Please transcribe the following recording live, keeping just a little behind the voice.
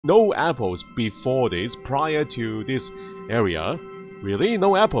no apples before this, prior to this area. Really?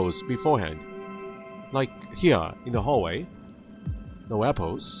 No apples beforehand? Like here, in the hallway? No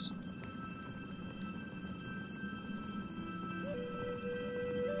apples?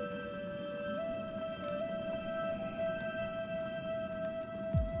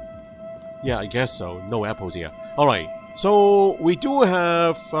 Yeah, I guess so. No apples here. Alright, so we do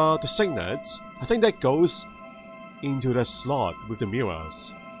have the signet. I think that goes into the slot with the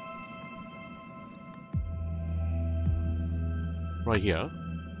mirrors. Right here.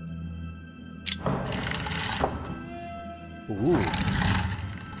 Ooh.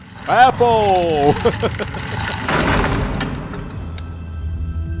 Apple!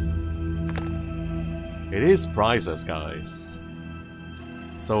 It is priceless, guys.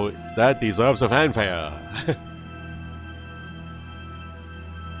 So that deserves a fanfare.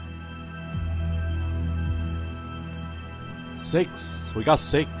 Six. We got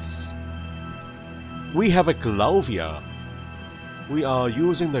 6. We have a glove here. We are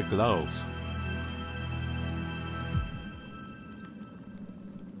using the glove.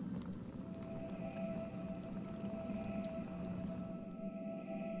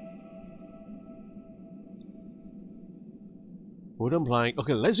 Wooden plank.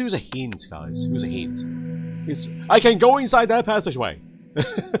 Okay, let's use a hint, guys. Use a hint. I can go inside that passageway.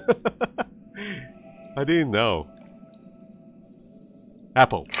 I didn't know.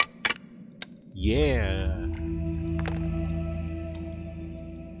 Apple. Yeah.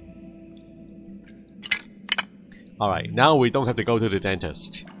 Alright, now we don't have to go to the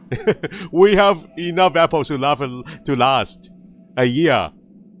dentist. We have enough apples to last a year.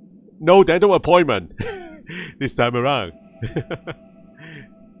 No dental appointment this time around.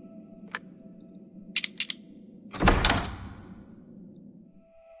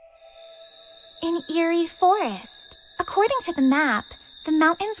 An eerie forest. According to the map, the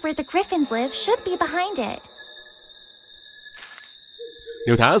mountains where the griffins live should be behind it.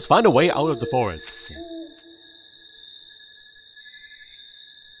 New task, find a way out of the forest.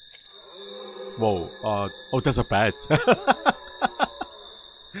 Whoa, oh, there's a bat.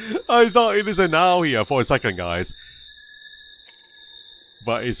 I thought it is an owl here for a second, guys.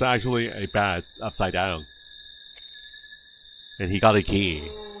 But it's actually a bat upside down. And he got a key.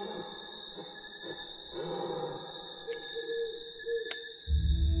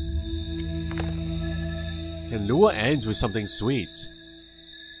 Can lure ants with something sweet.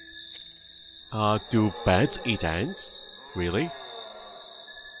 Do bats eat ants? Really?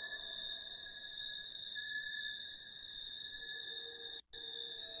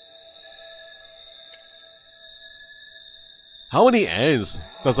 How many ants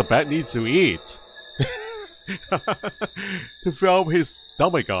does a bat need to eat? To fill up his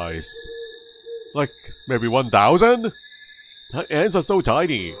stomach, guys. Like, maybe 1,000? Ants are so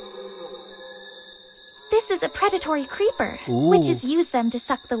tiny. This is a predatory creeper. Ooh. Witches use them to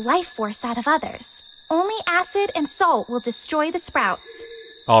suck the life force out of others. Only acid and salt will destroy the sprouts.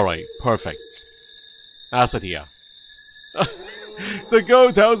 Alright, perfect. Acid here. The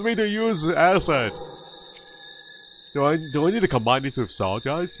girl tells me to use acid. Do I need to combine it with salt,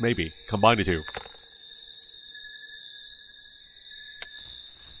 guys? Maybe. Combine the two.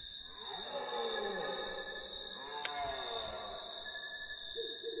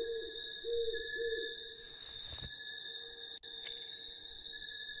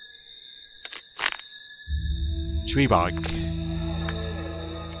 Tree bark.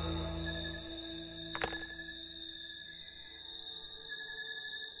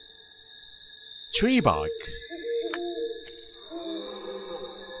 Tree bark.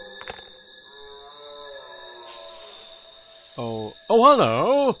 Oh,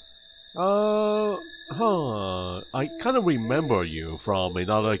 hello. I kind of remember you from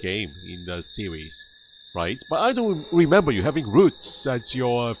another game in the series, right? But I don't remember you having roots at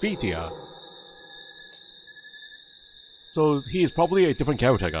your feet here. So he is probably a different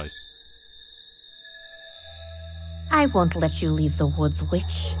character, guys. I won't let you leave the woods,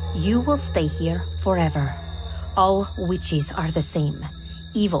 witch. You will stay here forever. All witches are the same.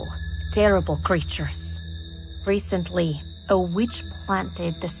 Evil, terrible creatures. Recently, a witch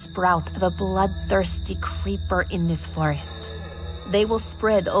planted the sprout of a bloodthirsty creeper in this forest. They will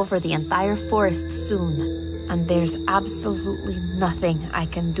spread over the entire forest soon, and there's absolutely nothing I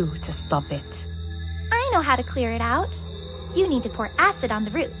can do to stop it. I know how to clear it out. You need to pour acid on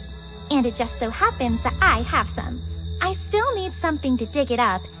the roots. And it just so happens that I have some. I still need something to dig it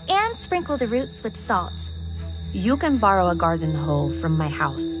up and sprinkle the roots with salt. You can borrow a garden hoe from my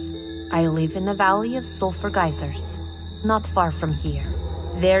house. I live in the Valley of Sulphur Geysers, not far from here.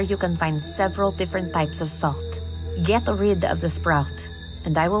 There you can find several different types of salt. Get rid of the sprout.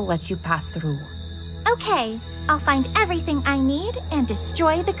 and I will let you pass through. Okay, I'll find everything I need and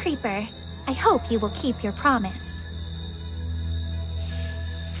destroy the creeper. I hope you will keep your promise.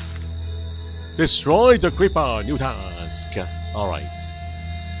 Destroy the creeper, new task. Alright.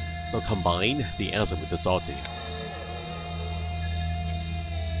 So combine the acid with the salty.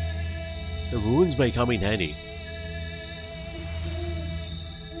 The runes may come in handy.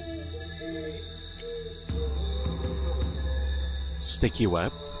 Sticky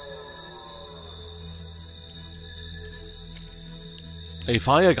web. A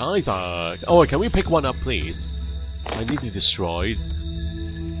fire geyser. Oh, can we pick one up, please? I need to destroy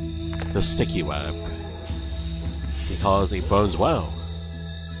the sticky web because it burns well.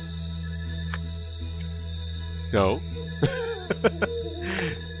 No.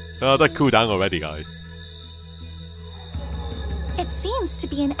 Oh, that cooled down already, guys. It seems to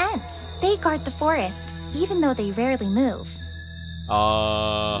be an ant. They guard the forest, even though they rarely move.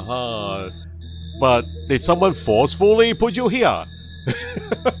 But did someone forcefully put you here?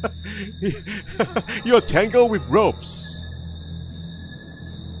 You're tangled with ropes.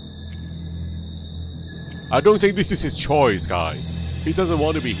 I don't think this is his choice, guys. He doesn't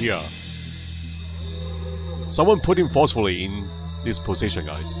want to be here. Someone put him forcefully in this position,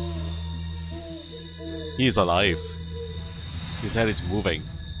 guys. He is alive. His head is moving.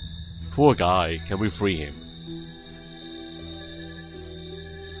 Poor guy, can we free him?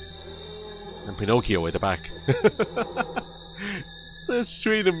 And Pinocchio at the back. The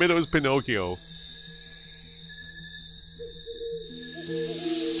tree in the middle is Pinocchio.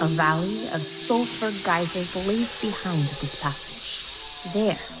 A valley of sulfur geysers lays behind this passage.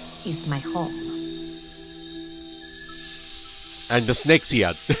 There is my home. And the snakes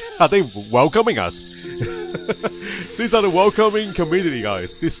here, are they welcoming us? These are the welcoming community,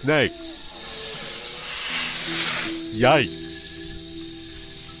 guys. These snakes. Yikes.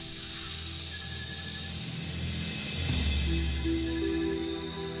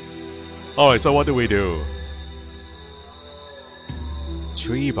 Alright, so what do we do?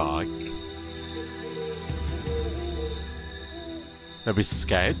 Tree bark. Maybe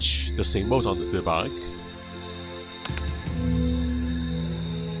sketch the symbols on the bark.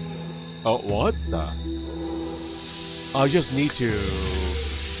 Oh, what the? I just need to...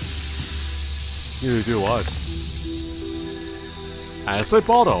 Need to do what? Acid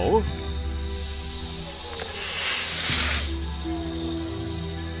bottle?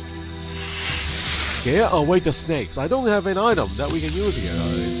 Scare away the snakes. I don't have an item that we can use here,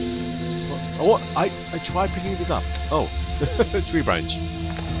 guys. Oh, I tried picking this up. Oh, tree branch.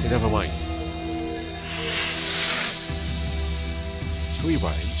 Okay, never mind. Tree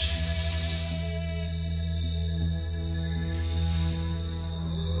branch.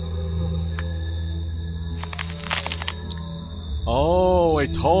 Oh, a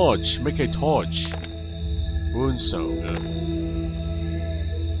torch. Make a torch. Runestone.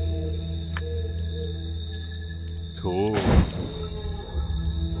 Cool.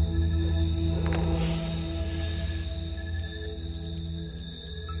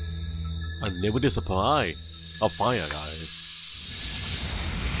 Unlimited supply of fire, guys.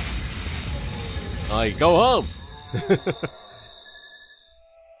 Alright, go home!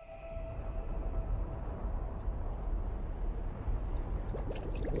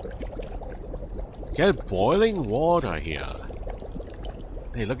 Get boiling water here.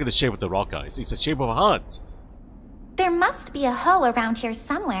 Hey, look at the shape of the rock, guys. It's the shape of a heart. There must be a hoe around here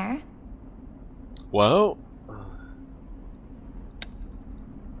somewhere. Well,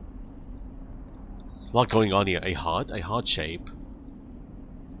 there's a lot going on here. A heart shape.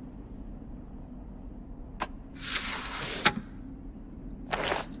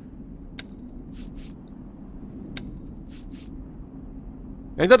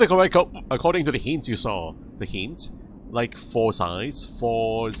 And that correct according to the hints you saw. The hints, like 4 sides,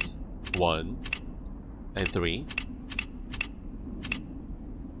 4s, 1, and 3.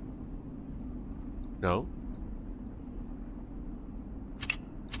 No.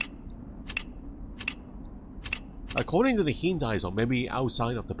 According to the hint eyes, or maybe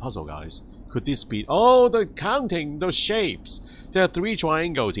outside of the puzzle, guys. Could this be... Oh, the counting! Those shapes! There are 3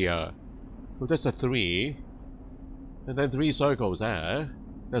 triangles here. So that's a 3. And then 3 circles there.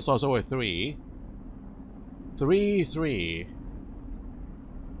 That's also a 3. 3, 3.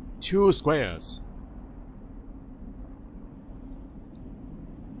 2 squares.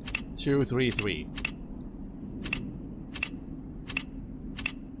 2, 3, 3.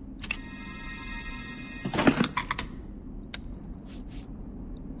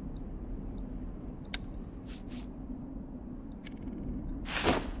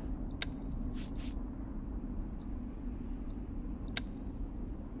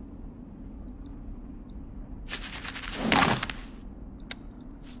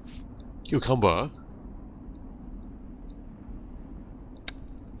 Cucumber.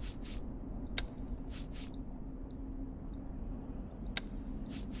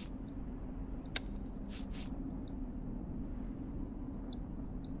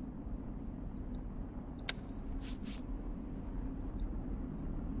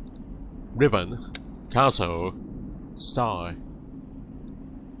 Ribbon. Castle. Star.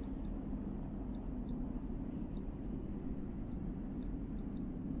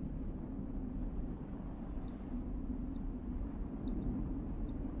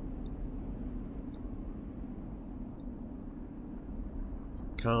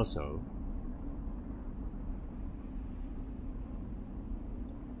 Castle.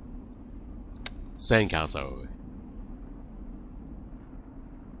 Sandcastle.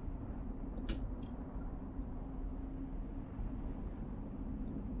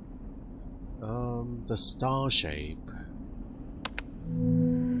 The star shape.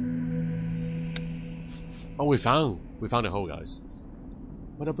 Oh, we found a hole, guys.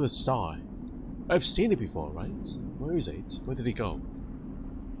 What about the star? I've seen it before, right? Where is it? Where did it go?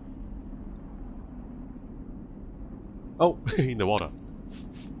 Oh, in the water.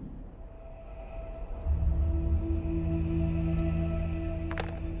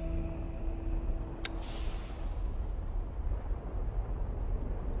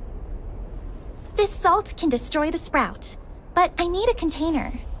 This salt can destroy the sprout, but I need a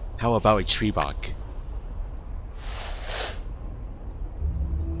container. How about a tree bark?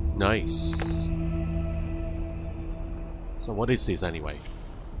 Nice. So what is this anyway?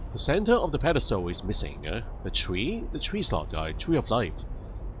 The center of the pedestal is missing. The tree slot, guy. Tree of life.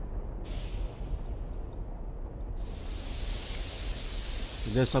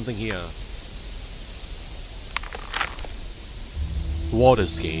 And there's something here. Water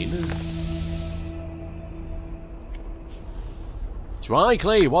skin. Dry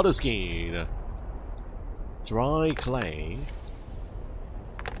clay water skin. Dry clay.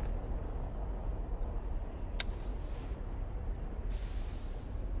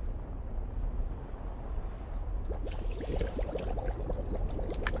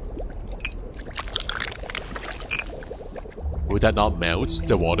 Would that not melt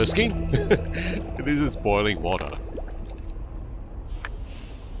the water skin? This is boiling water.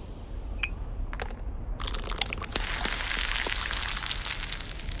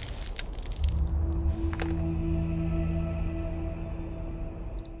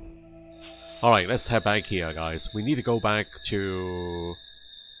 Alright, let's head back here, guys. We need to go back to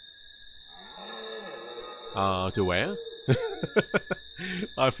where?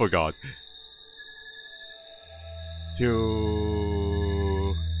 I forgot.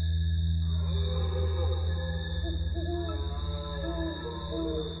 To...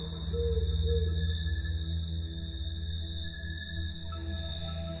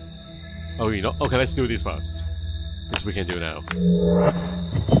 Oh, you know? Okay, let's do this first. This we can do now.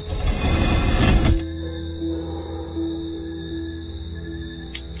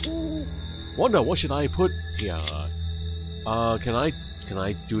 Wonder what should I put here? Can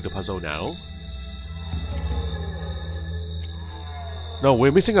I do the puzzle now? No,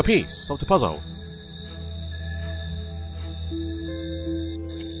 we're missing a piece of the puzzle.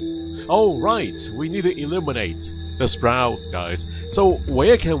 Oh right, we need to eliminate the sprout, guys. So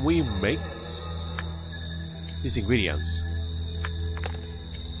where can we mix these ingredients?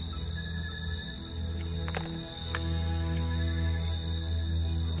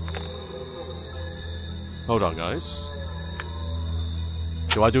 Hold on, guys.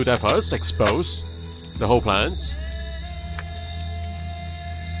 Do I do that first? Expose the whole plant?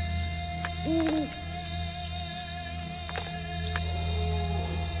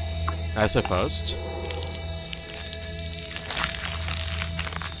 Acid first.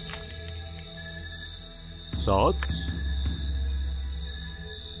 Salt.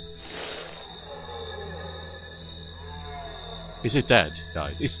 Is it dead,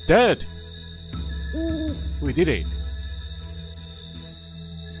 guys? It's dead! We did it.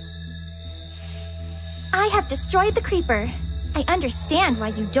 I have destroyed the creeper. I understand why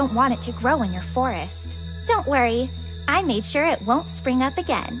you don't want it to grow in your forest. Don't worry, I made sure it won't spring up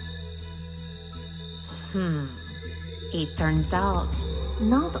again. It turns out,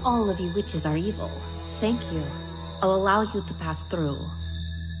 not all of you witches are evil. Thank you. I'll allow you to pass through.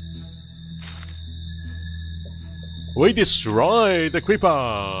 We destroyed the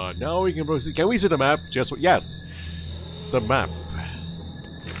creeper! Now we can proceed. Can we see the map? Just yes! The map.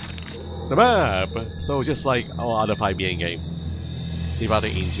 The map! So just like our other 5BN games.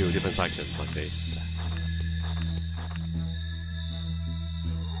 Divided into different sections like this.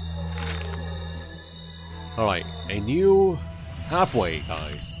 Alright, a new halfway,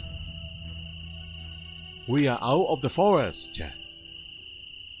 guys. We are out of the forest.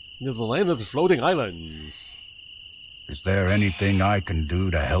 Into the land of the floating islands. Is there anything I can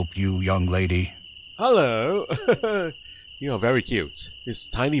do to help you, young lady? Hello. You are very cute. This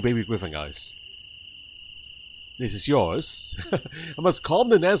tiny baby griffin eyes. This is yours. I must calm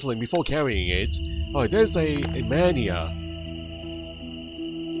the nestling before carrying it. Oh, there's a man here.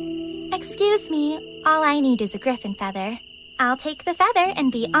 Excuse me, all I need is a griffin feather. I'll take the feather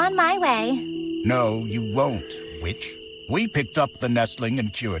and be on my way. No, you won't, witch. We picked up the nestling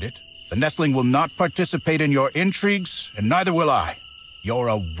and cured it. The nestling will not participate in your intrigues, and neither will I. You're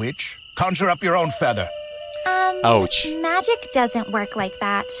a witch. Conjure up your own feather. Ouch. Magic doesn't work like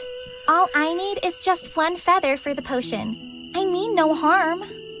that. All I need is just one feather for the potion. I mean no harm.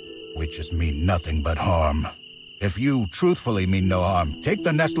 Witches mean nothing but harm. If you truthfully mean no harm, take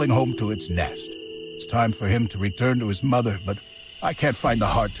the nestling home to its nest. It's time for him to return to his mother, but I can't find the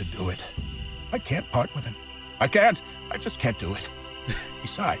heart to do it. I can't part with him. I can't. I just can't do it.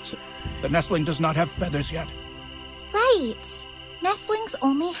 Besides, the nestling does not have feathers yet. Right. Nestlings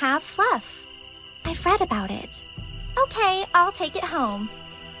only have fluff. I've read about it. Okay, I'll take it home.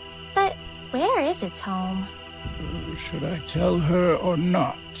 But where is its home? Should I tell her or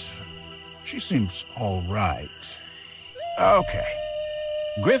not? She seems all right. Okay.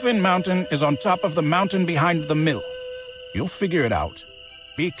 Griffin Mountain is on top of the mountain behind the mill. You'll figure it out.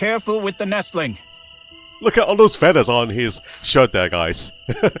 Be careful with the nestling. Look at all those feathers on his shirt there, guys.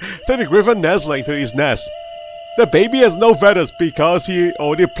 Take the griffin nestling to his nest. The baby has no feathers because he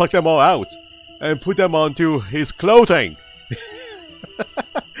already plucked them all out and put them onto his clothing.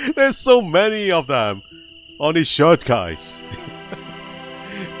 There's so many of them on his shirt, guys.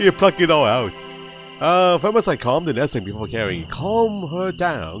 He plucked it all out. Where must I calm the nestling before carrying? Calm her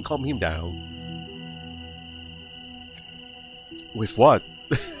down. Calm him down. With what?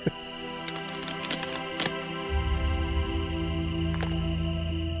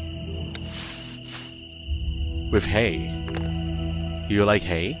 With hay. Do you like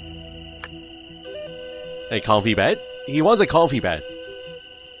hay? A comfy bed? He wants a comfy bed.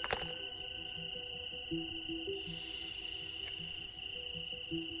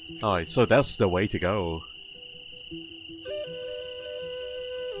 Alright, so that's the way to go.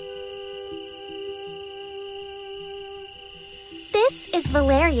 This is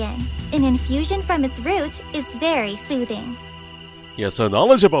valerian. An infusion from its root is very soothing. You're so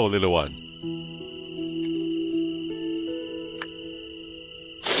knowledgeable, little one.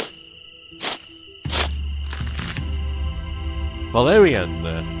 Valerian.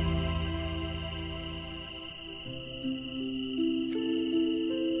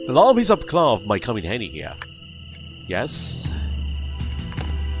 A long piece of cloth might come in handy here. Yes.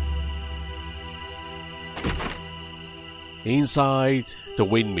 Inside the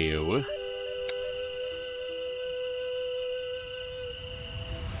windmill.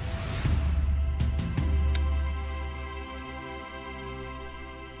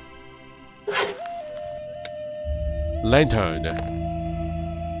 Lantern.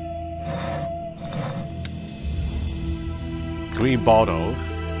 Green bottle.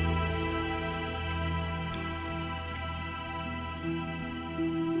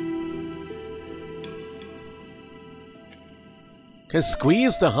 Can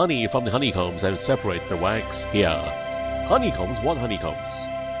squeeze the honey from the honeycombs and separate the wax here. Honeycombs? What honeycombs?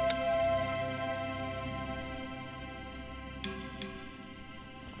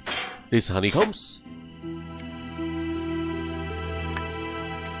 These honeycombs?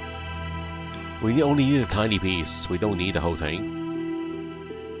 We only need a tiny piece. We don't need the whole thing.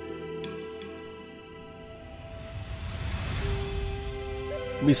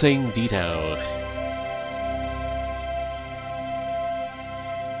 Missing detail.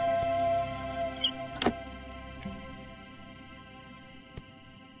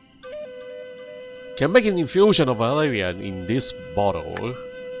 Can make an infusion of valerian in this bottle.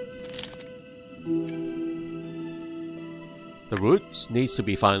 The root needs to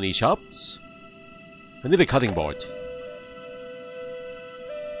be finely chopped. I need a cutting board.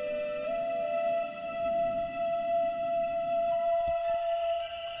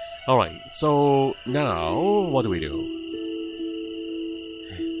 Alright, so now what do we do?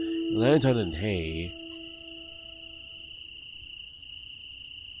 Lantern and hay.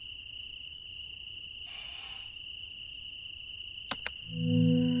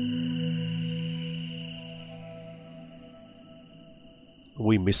 Are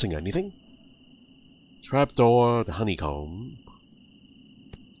we missing anything? Trapdoor, the honeycomb.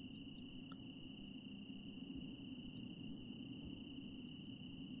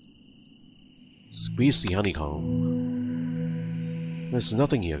 Squeeze the honeycomb. There's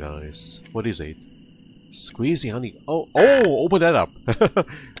nothing here, guys. What is it? Squeeze the honey. Oh, oh! Open that up.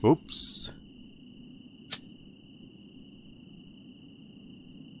 Oops.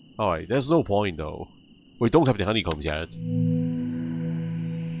 Alright, there's no point though. We don't have the honeycombs yet.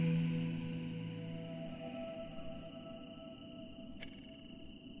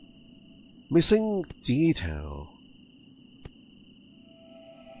 Missing detail.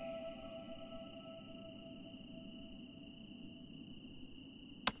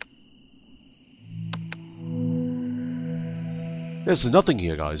 There's nothing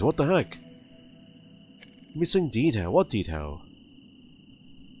here, guys. What the heck? Missing detail. What detail?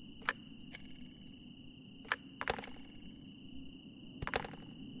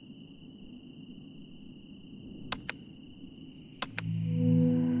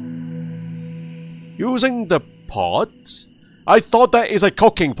 Using the pot? I thought that is a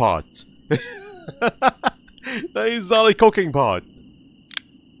cooking pot. That is not a cooking pot.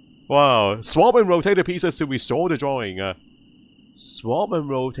 Wow. Swap and rotate the pieces to restore the drawing. Swap and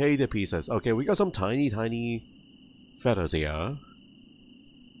rotate the pieces. Okay, we got some tiny feathers here.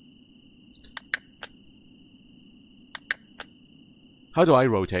 How do I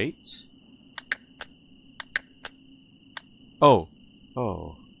rotate? Oh.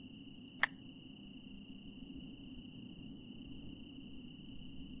 Oh.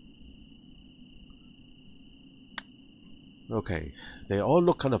 Okay, they all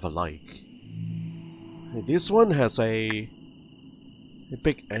look kind of alike. This one has a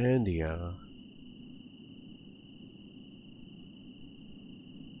big end here.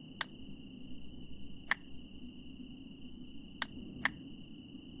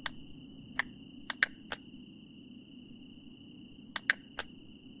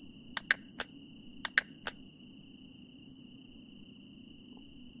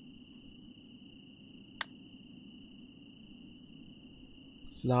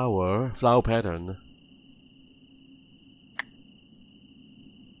 Flower pattern.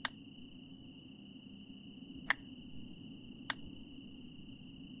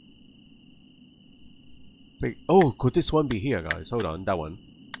 Wait, oh, could this one be here, guys? Hold on, that one.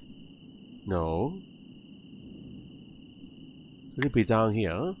 No. Could it be down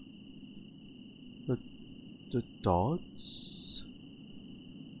here? The dots?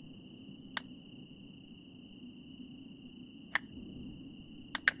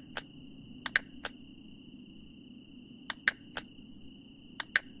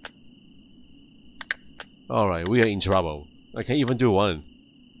 Alright, we are in trouble. I can't even do one.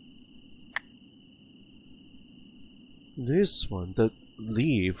 This one, the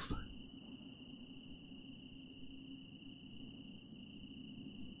leaf.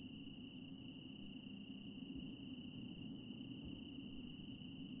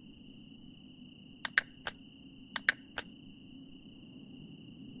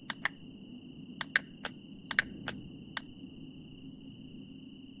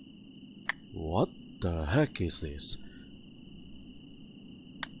 What the heck is this?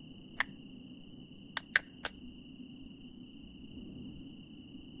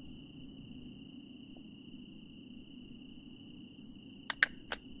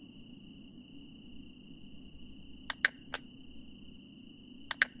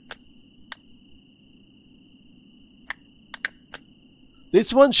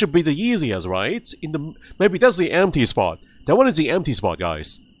 This one should be the easiest, right? Maybe that's the empty spot. That one is the empty spot,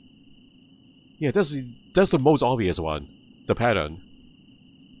 guys. Yeah, that's the most obvious one. The pattern.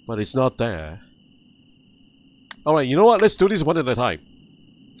 But it's not there. Alright, you know what? Let's do this one at a time.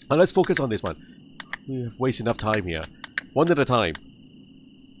 And let's focus on this one. We have wasted enough time here. One at a time.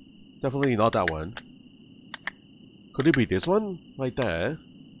 Definitely not that one. Could it be this one? Right there?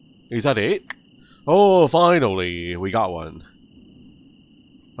 Is that it? Oh, finally! We got one.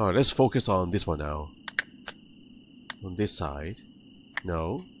 Alright, let's focus on this one now. On this side.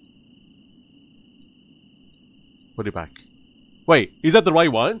 No. Put it back. Wait, is that the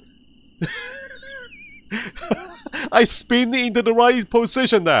right one? I spin into the right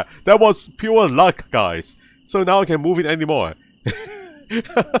position there. That was pure luck, guys. So now I can move it anymore.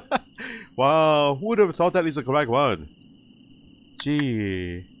 Wow, who would have thought that is the correct one?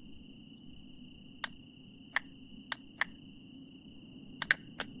 Gee.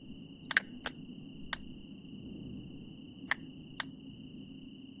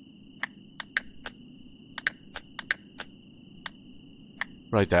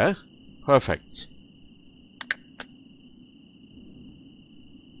 Right there. Perfect.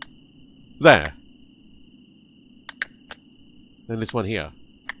 There. Then this one here.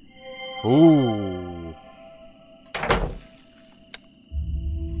 Ooh.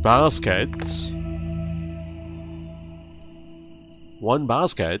 Baskets. One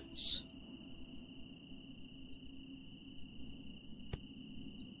basket.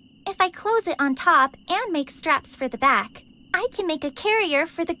 close it on top and make straps for the back. I can make a carrier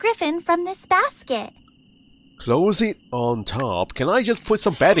for the griffin from this basket. Close it on top. Can I just put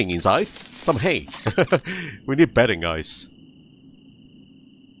some bedding inside? Some hay. We need bedding, guys.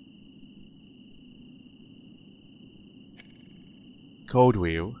 Cold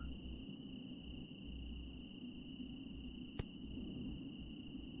wheel.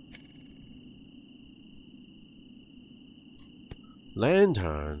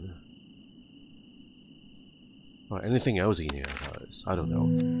 Lantern. Or anything else in here, guys? I don't know.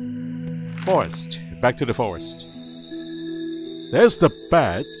 Forest. Back to the forest. There's the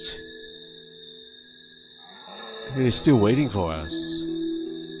bat. He's still waiting for us.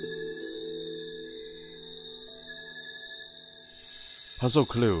 Puzzle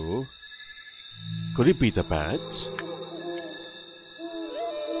clue. Could it be the bat?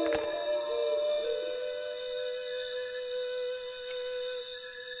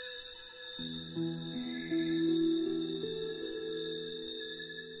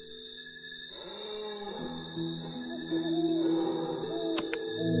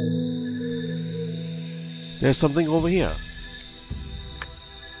 There's something over here.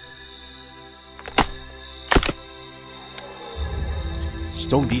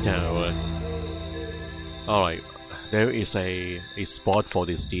 Stone detail. Alright, there is a spot for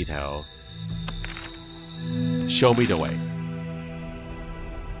this detail. Show me the way.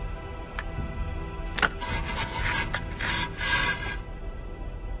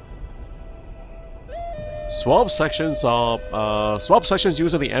 Swap sections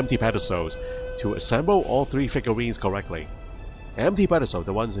use the empty pedestals to assemble all three figurines correctly. Empty pedestal,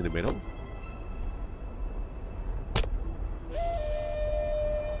 the ones in the middle.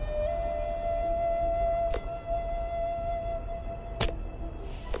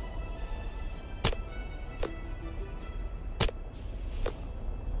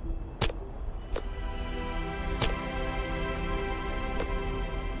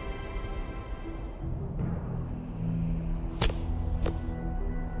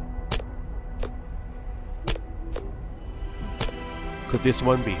 Could this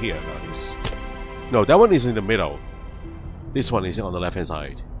one be here, guys? No, that one is in the middle. This one is on the left hand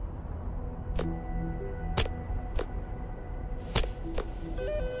side.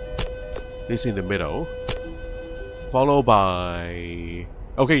 This in the middle. Followed by...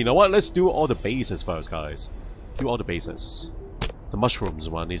 Okay, you know what? Let's do all the bases first, guys. Do all the bases. The mushrooms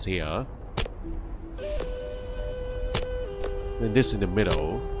one is here. Then this in the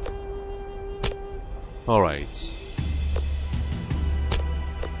middle. Alright.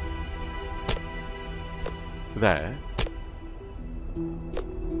 There.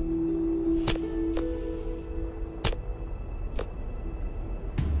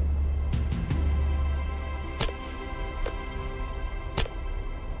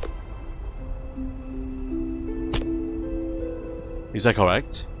 Is that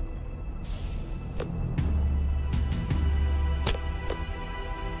correct?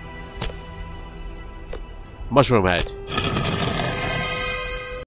 Mushroom head.